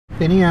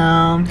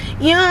video.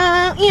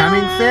 Yeah,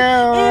 Coming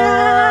soon.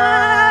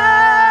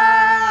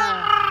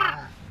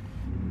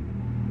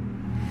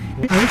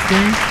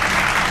 Listen.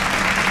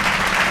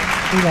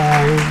 Hey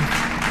guys.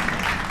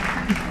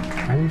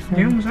 Are you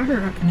Yeah, was I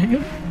heard I can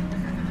hear?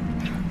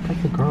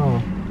 That's a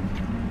girl.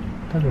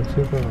 Those are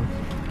two girls.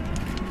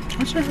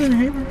 What's your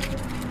neighbor?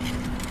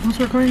 What's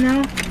recording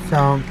now?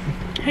 So,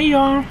 hey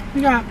y'all,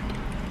 we got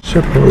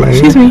Chipotle.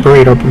 Excuse me.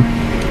 Burrito.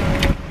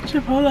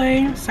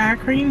 Chipotle, sour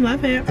cream,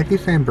 love it. I keep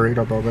saying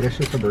burrito bowl, but it's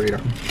just a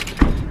burrito.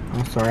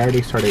 Oh, sorry, I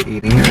already started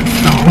eating it. So.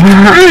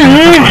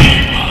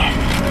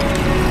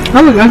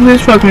 I look ugly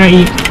as fuck when I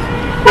eat.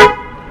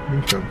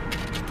 Me too.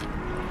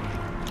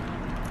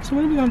 So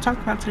what are we gonna talk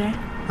about today?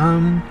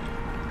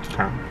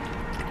 Okay.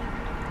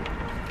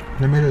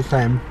 Let me just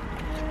say.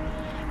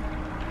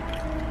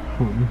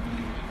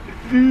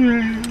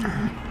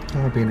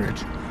 Oh, being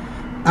rich.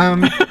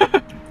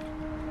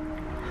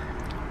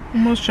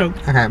 Almost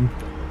choked. Okay.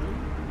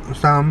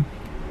 So,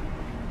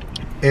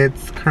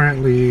 it's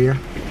currently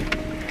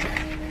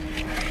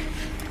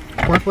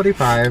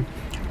 4:45.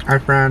 Our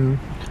friend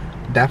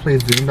definitely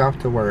zoomed off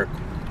to work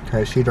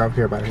because she drove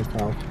here by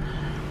herself.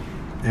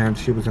 And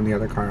she was in the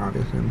other car,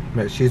 obviously.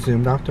 But she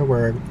zoomed off to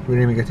work. We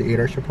didn't even get to eat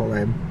our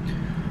Chipotle.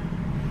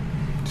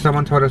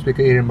 Someone told us we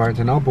could eat in Barnes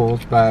 &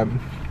 Nobles, but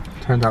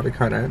turns out we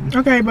couldn't.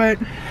 Okay, but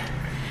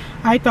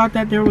I thought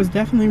that there was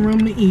definitely room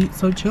to eat,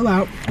 so chill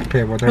out.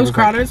 Okay, well, It was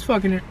crowded as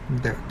fucking it.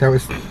 There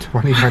was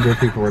 2,000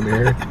 people in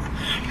there.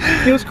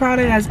 It was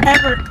crowded as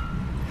ever.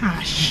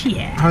 Ah,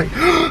 shit.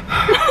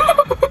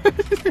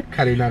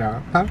 Cutting that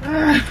out, huh?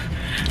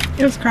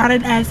 It was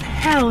crowded as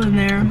hell in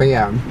there. But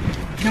yeah.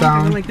 Don't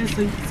have to go like this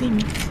so you can see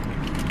me.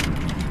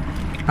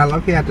 I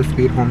love he had to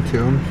speed home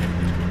too.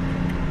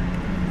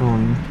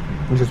 I'm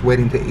just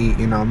waiting to eat,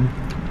 you know.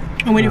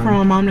 I'm waiting for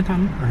my mom to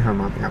come. Her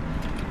mom, yeah.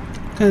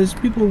 Because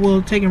people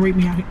will take and rape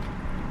me out.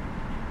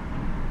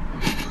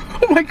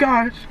 Oh my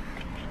gosh.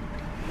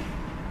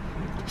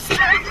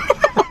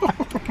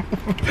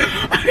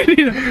 I need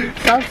to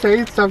Stop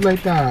saying stuff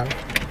like that.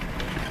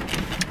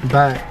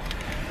 But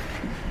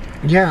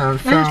yeah,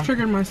 so I just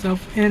triggered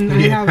myself and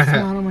I have a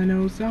smile on my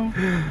nose, so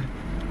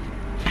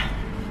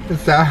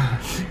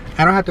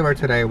I don't have to work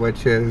today,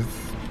 which is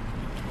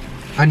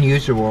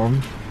unusual,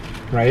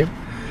 right?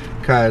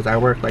 Because I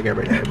work like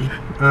every day.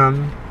 I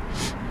don't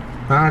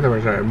have to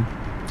work today.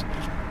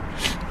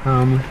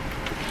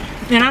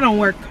 and I don't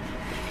work.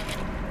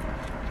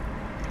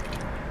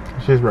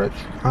 She's rich.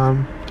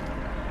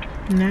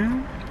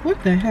 Now?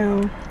 What the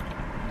hell?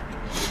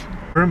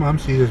 Her mom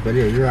sees this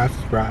video, your ass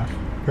is brass.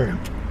 Period.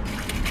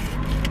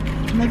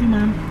 Love you,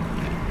 Mom.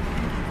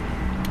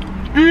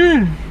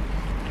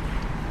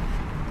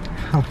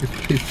 Oh,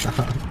 please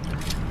stop.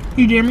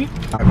 You dare me?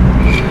 I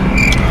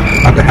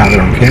have to have it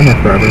on camera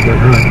forever,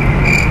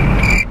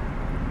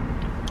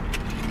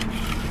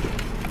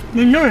 but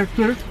You know it's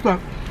disrespectful.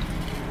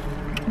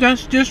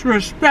 That's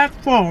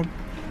disrespectful.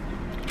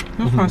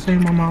 That's what I say to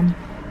my mom.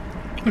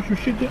 What's your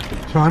shit get?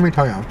 So let me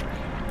tell you.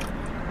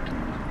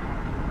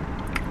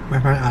 My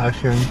friend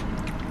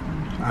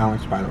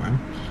Alex, by the way.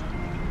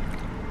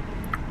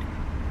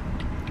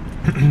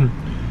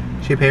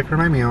 She paid for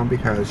my meal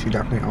because she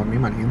definitely owed me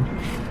money.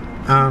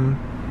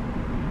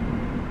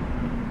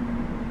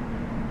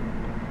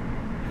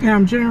 And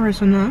I'm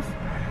generous enough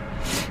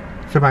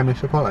to buy me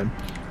Chipotle.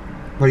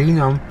 Well, you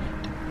know,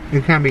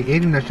 you can't be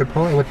eating the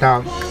Chipotle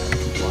without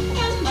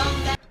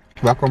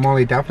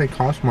guacamole. Definitely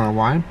costs more.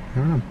 Why? I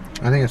don't know.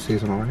 I think it's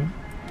seasonal, right?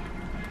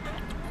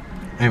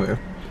 Anyway.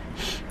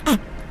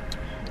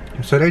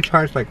 So they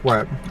charge like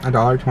what?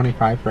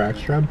 $1.25 for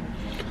extra?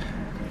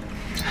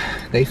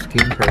 They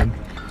schemed her.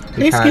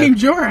 they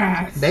schemed your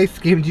ass. They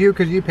schemed you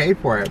because you paid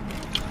for it.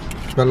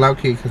 But low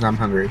key because I'm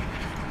hungry.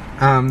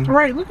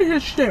 Right, look at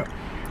his shit.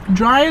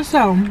 Dry as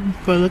hell.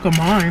 But look at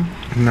mine.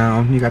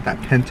 No, you got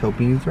that pinto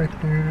beans right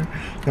there.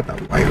 You got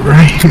that white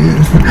rice.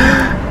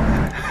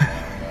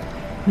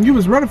 You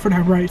was running for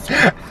that rice.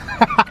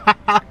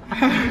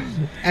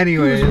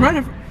 Anyway. You was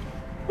running for...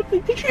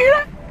 Did you hear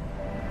that?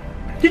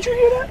 Did you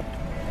hear that?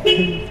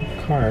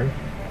 Car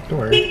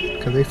doors.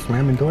 Because they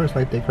slamming doors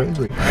like they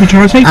crazy. You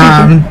trying to say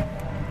something?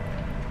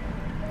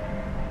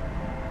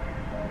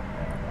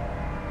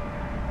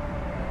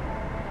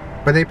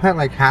 But they put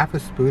like half a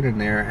spoon in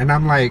there, and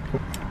I'm like,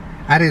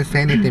 I didn't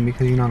say anything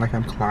because you know, like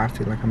I'm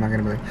classy, like I'm not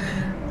gonna be like,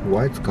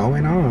 what's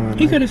going on?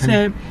 He could have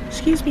said,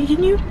 excuse me,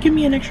 can you give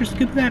me an extra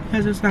scoop of that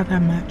because it's not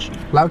that much.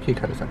 Low-key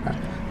could have said that.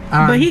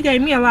 But he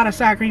gave me a lot of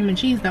sour cream and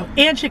cheese though,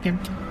 and chicken.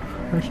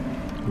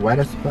 Wet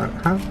as fuck,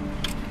 huh?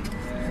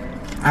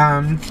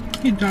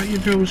 He thought your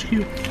girl was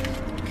cute.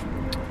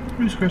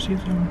 Who's Chrissy?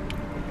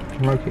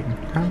 Low-key,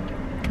 huh?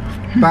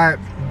 But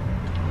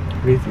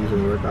these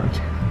seasons were gone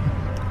too.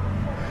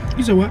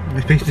 You said what?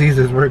 These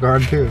seasons were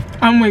gone too.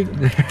 I'm waiting.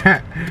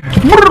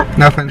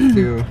 Nothing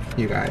to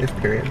you guys,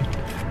 period.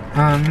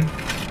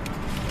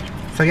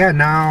 So yeah,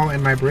 now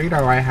in my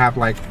burrito I have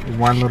like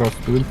one little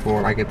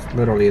spoonful, like it's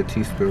literally a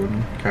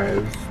teaspoon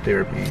because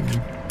they're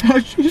being...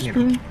 A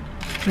teaspoon?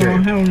 Oh,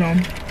 hell no.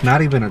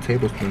 Not even a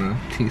tablespoon, a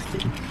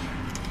teaspoon.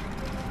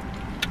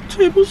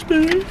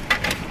 tablespoon.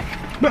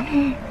 But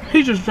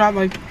he just dropped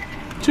like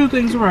 2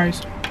 things of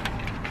rice.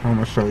 I'm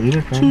gonna show you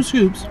this 2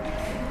 scoops.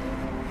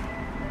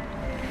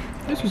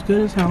 This was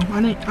good as hell.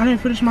 I didn't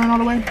finish mine all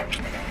the way.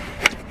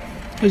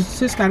 Cause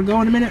sis gotta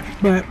go in a minute,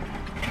 but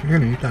you're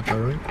gonna eat that though,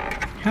 right?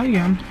 hell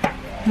yeah.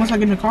 Once I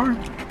get in the car.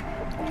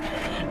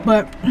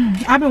 But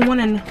I've been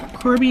wanting a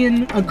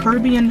Caribbean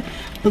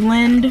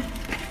blend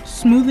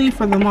smoothie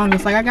for the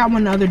longest. Like I got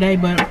one the other day,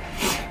 but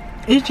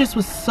it just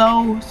was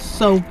so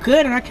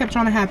good, and I kept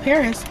trying to have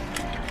Paris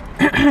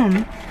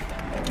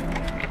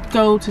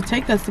go to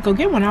take us to go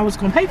get one. I was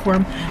gonna pay for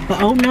him,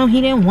 but oh no,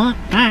 he didn't want.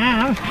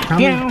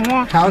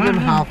 Tell them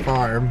how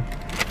far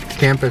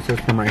campus is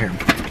from right here.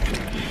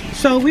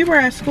 So we were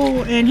at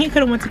school, and he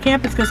could have went to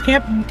campus because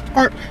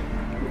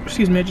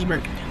excuse me, I just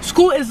burped.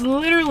 School is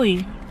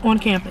literally on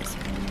campus.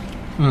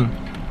 And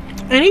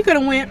he could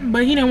have went,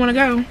 but he didn't want to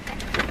go.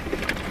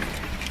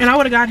 And I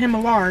would have got him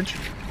a large.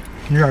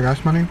 You got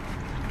gas money?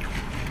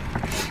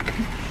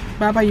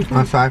 Bye bye, you food.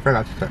 Oh, sorry, I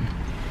forgot to say.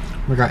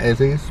 We got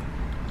Izzy's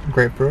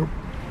grapefruit.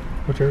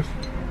 What's yours?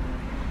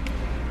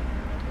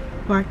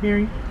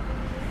 Blackberry.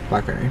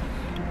 Blackberry.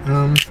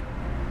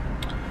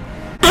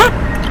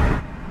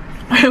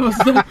 It was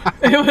the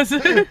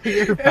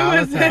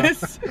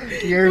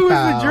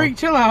drink.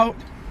 Chill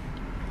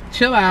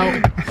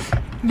out.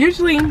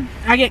 Usually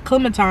I get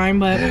Clementine,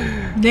 but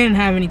didn't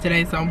have any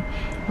today, so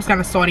it was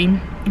kind of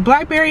salty.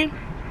 Blackberry,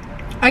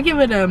 I give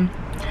it a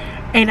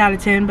 8 out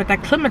of 10, but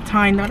that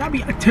Clementine, no, that'd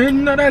be a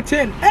 10 out of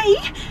 10.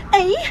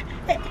 Hey.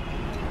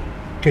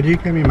 Could you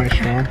give me my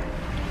straw?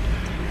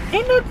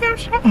 Ain't no damn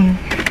straw.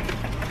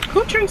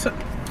 Who drinks it?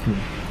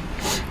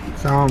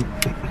 So,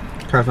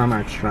 because I'm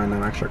extra and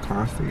I'm extra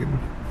classy,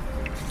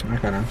 I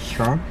got a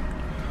straw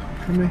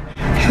for me.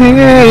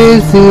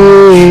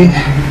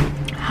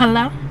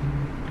 Hello?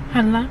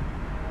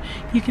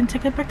 You can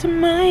take it back to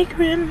my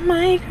crib,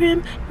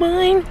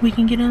 mine. We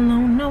can get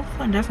alone, no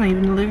fun. That's not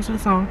even the lyrics of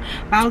the song.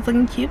 But I was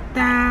looking cute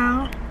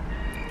though.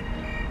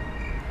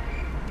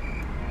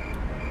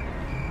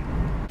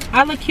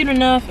 I look cute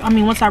enough, I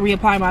mean, once I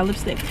reapply my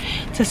lipstick,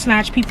 to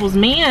snatch people's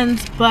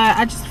mans, but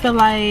I just feel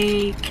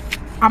like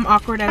I'm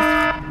awkward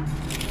as,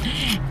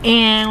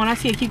 and when I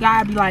see a cute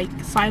guy, I be like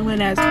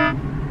silent as,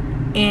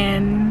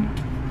 and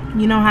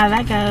you know how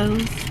that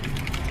goes.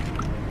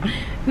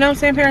 You know what I'm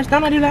saying, Paris?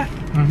 Don't I do that?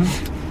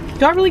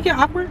 Do I really get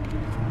awkward?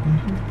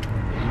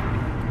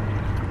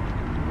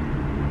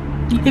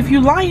 If you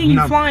lying,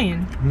 you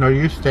flying. No,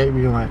 you stay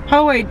being like.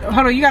 Oh wait,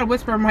 hold on, you gotta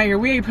whisper in my ear.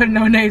 We ain't putting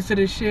no names to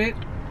this shit.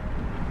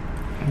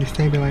 You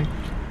stay be like,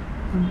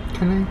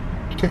 can I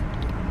get?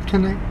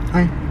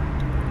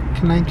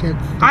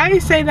 I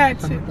say that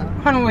to.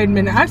 Hold on, wait a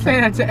minute. I say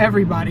that to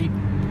everybody.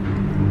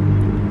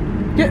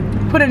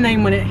 Put a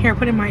name with it. Here,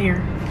 put it in my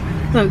ear.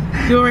 Look,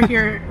 do it right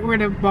here where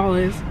the ball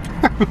is.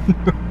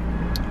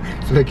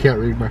 So they can't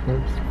read my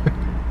lips.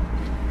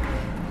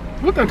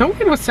 What the? Don't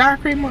get no sour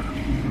cream. I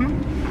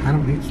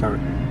don't eat sour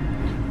cream.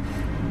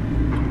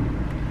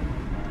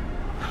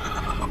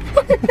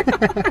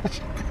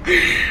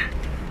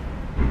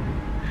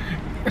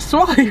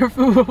 Swallow your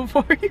food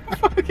before you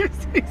fucking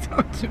say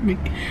something to me.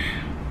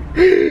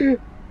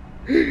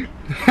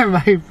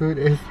 My food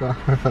is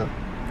swallowed.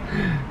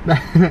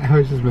 I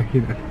was just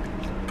making it.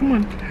 Come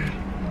on.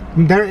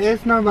 There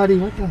is nobody.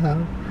 What the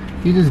hell?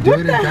 You just do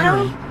it in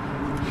general.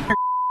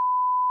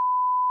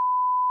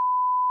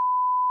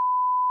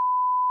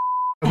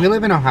 We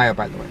live in Ohio,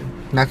 by the way.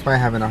 That's why I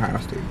have an Ohio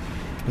State.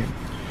 Yeah.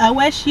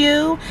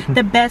 OSU,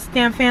 the best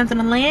damn fans in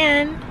the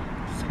land.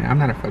 I'm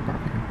not a football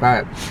fan,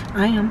 but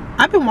I am.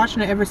 I've been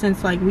watching it ever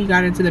since like we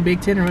got into the Big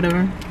Ten or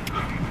whatever.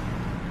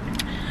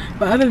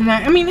 But other than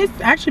that, I mean, it's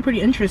actually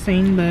pretty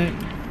interesting. But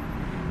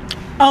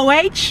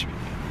OH.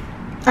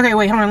 Okay,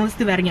 wait, hold on. Let's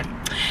do that again.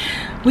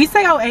 We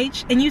say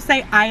OH and you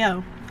say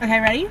IO. Okay,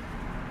 ready?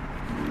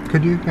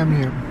 Could you give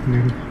me a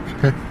new?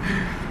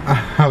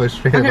 I was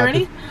straight about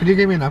ready? This. Could you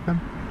give me an open?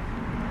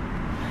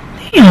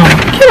 Damn,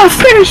 can I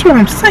finish what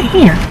I'm saying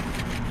here?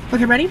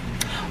 Okay, ready?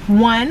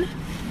 1,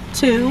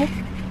 2,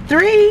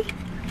 3.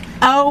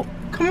 Oh,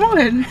 come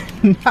on.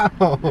 No.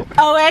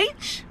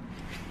 OH.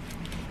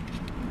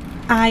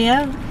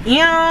 IO.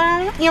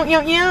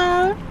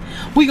 Yeah.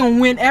 We gonna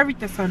win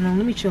everything. So no,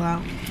 let me chill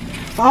out.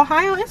 But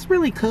Ohio, it's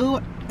really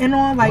cool and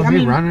all. Like, I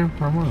mean, running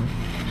for what?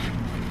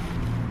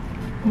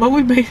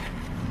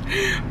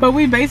 But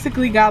we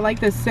basically got like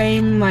the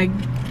same like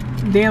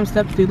damn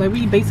stuff to do. Like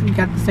we basically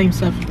got the same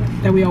stuff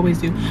that we always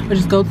do. But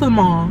just go to the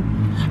mall,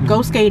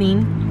 go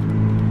skating,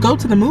 go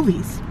to the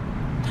movies,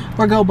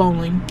 or go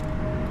bowling.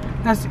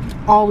 That's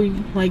all we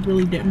like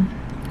really did.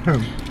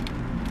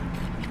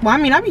 Well, I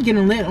mean, I be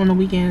getting lit on the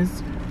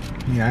weekends.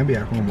 Yeah, I'd be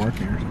at home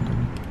working or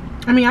something.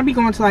 I mean, I be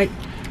going to like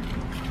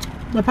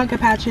the pumpkin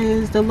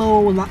patches, the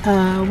little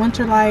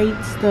winter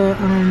lights, the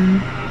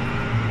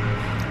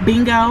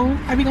bingo.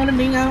 I be going to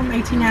bingo. I'm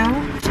 18 now.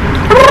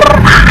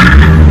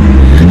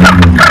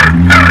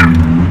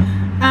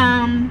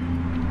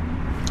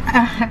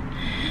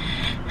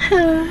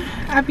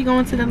 I I be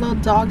going to the little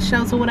dog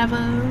shows or whatever.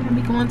 I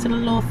be going to the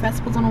little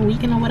festivals on a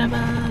weekend or whatever.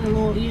 The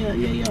little,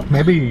 yeah.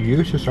 Maybe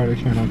you should start a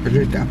channel because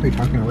you're definitely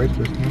talking away to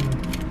this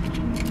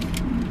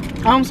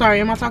camera. Oh, I'm sorry.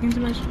 Am I talking too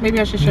much? Maybe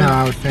I should show. No,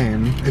 I was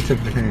saying it's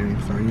entertaining,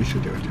 so you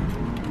should do it too.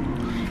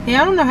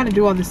 Yeah, I don't know how to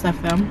do all this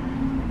stuff though.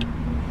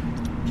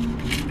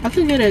 I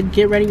think to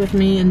get ready with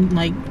me and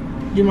like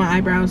do my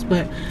eyebrows,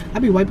 but I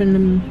be wiping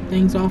them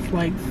things off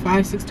like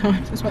 5-6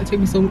 times. That's why it takes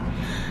me so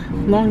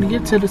long to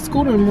get to the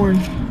school in the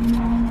morning.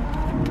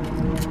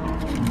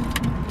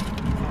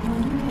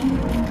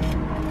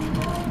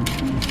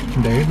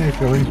 Day and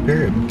feelings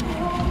period.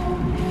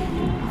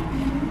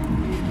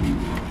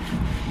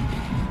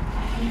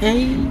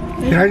 Hey.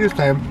 Can I just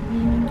say,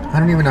 I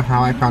don't even know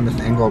how I found this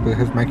angle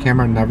because my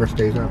camera never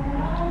stays up.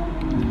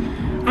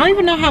 I don't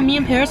even know how me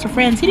and Paris are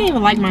friends. He didn't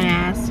even like my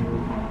ass.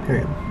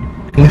 Period.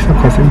 Can you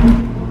stop cussing?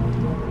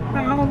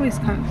 I always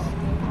cuss.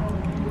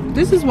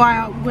 This is why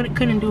I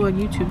couldn't do a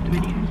YouTube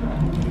video.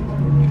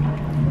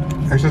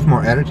 It's just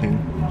more editing.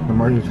 The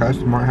more you cuss,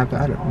 the more I have to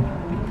edit.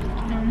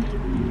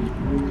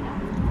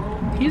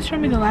 Can you show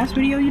me the last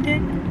video you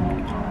did?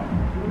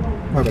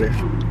 What video?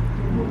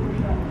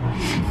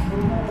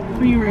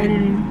 Where you were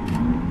editing.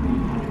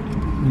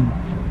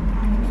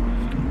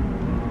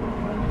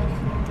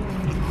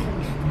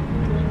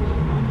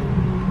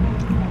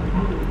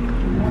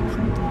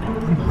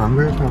 I'm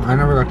hungry. So I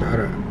never got to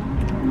edit.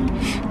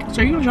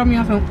 So you gonna drop me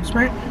off at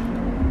Sprint?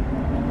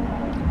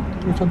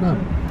 What's up then?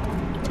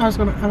 I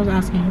was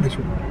asking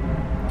you.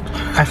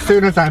 As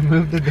soon as I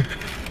moved it,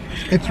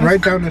 it's right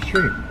down the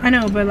street. I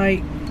know, but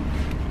like,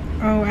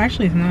 oh,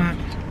 actually it's not.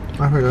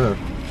 I heard that.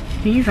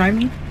 Can you drive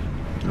me?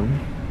 No.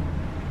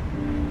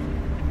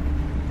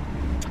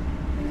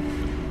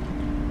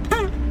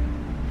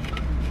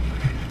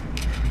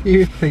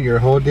 You think your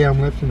whole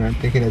damn lips and I'm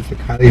thinking it's a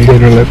Kylie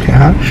Jenner lip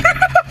hat.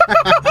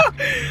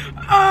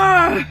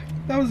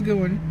 That was a good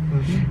one.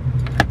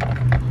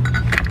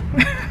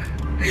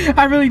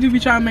 I really do be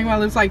trying to make my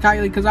lips like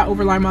Kylie because I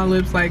overline my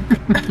lips like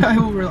I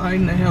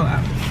overline the hell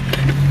out.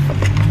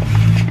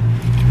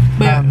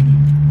 But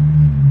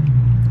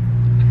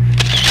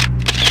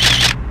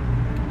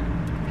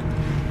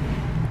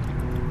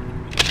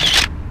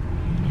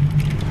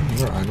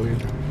you're ugly.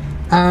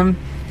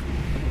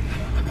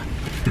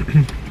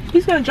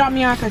 He's gonna drop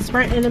me off at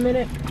Sprint in a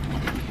minute.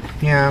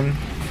 Yeah. I'm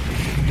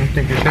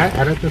thinking, should I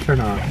edit this or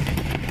not?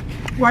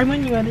 Why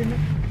wouldn't you edit it?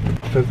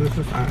 Because this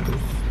is us,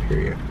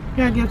 period.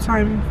 Yeah, give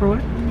time for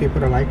what?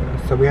 People to like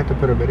us, so we have to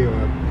put a video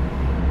up.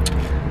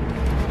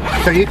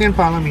 So you can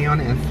follow me on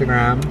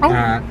Instagram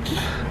at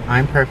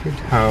I'm Perfect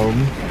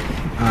Home.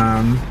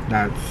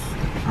 That's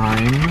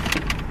I'm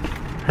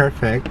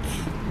Perfect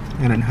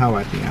and then Ho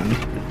at the end.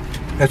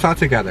 It's all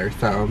together,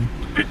 so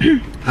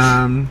you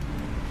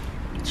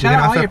can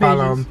also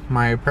follow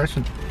my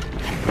personal,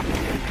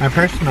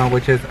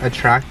 which is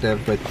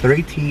Attractive with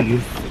 3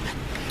 T's.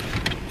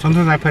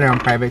 Sometimes I put it on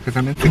private because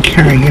I'm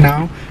insecure, you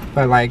know?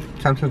 But like,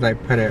 sometimes I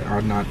put it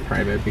on not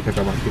private because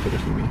I want people to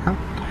see me. Huh?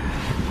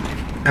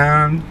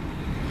 I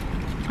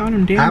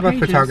have a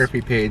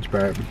photography page,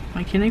 but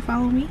like, can they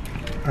follow me?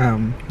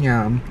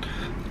 Yeah.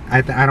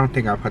 I don't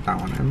think I'll put that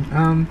one in.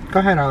 Go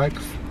ahead,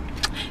 Alex.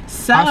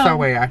 So, also,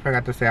 wait, I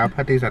forgot to say, I'll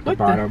put these at the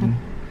bottom.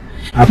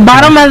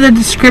 Bottom of the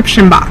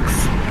description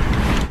box.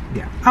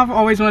 Yeah. I've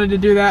always wanted to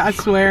do that, I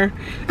swear.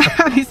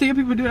 I've been seeing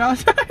people do it all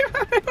the time.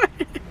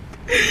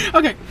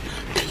 Okay.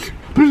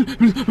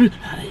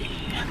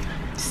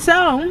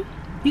 So,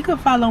 you can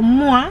follow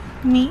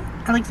me,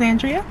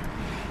 Alexandria,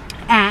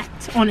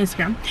 on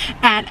Instagram,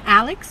 at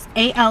Alex,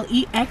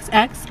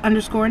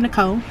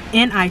 ALEXX_Nicole,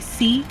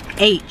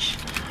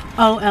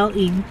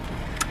 NICHOLE.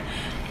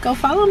 Go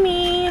follow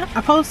me.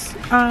 I post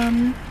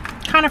kind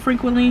of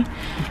frequently,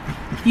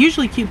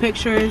 usually cute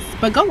pictures,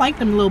 but go like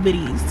them little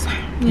bitties.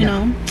 You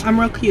know, I'm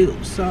real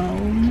cute, so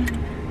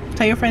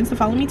tell your friends to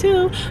follow me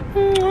too.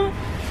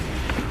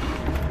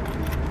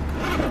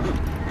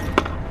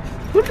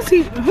 Who does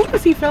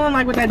he feeling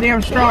like with that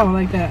damn straw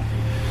like that?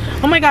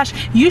 Oh my gosh,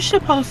 you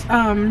should post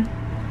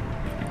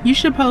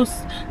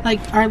like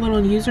our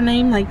little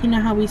username, like, you know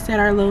how we set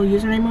our little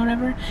username or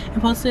whatever,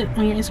 and post it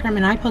on your Instagram,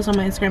 and I post on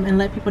my Instagram and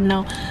let people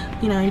know,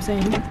 you know what I'm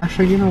saying?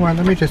 Actually, you know what,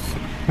 let me just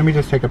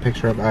take a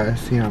picture of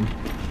us, you know,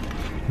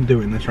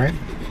 doing this, right?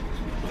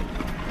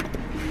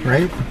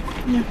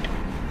 Yeah.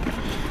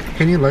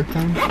 Can you look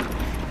down?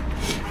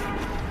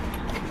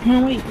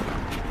 No, wait a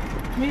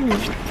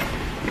minute.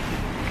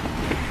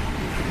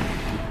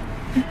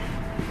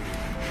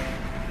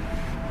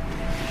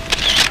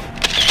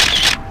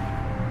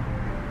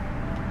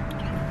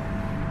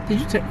 Did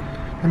you take?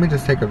 Let me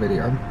just take a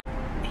video.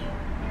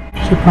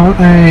 Chipotle.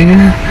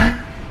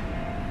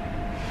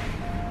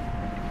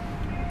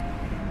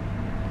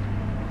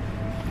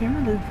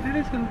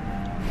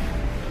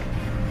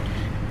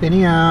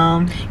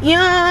 Video.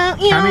 Yeah.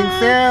 Coming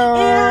soon.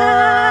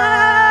 Yeah.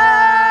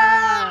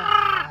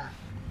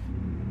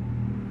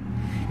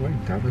 What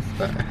dumb is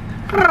that?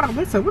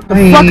 Listen, what the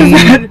fuck is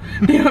that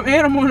damn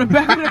animal in the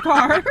back of the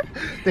car?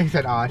 They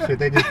said, oh shit,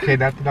 they just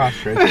kidnapped an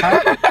ostrich.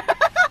 Huh?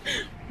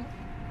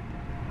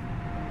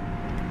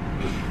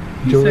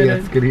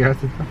 Julia skinny ass.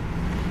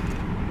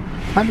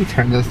 Let me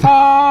turn this.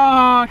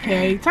 Oh,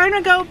 okay. Time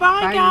to go.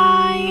 Bye,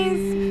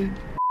 guys.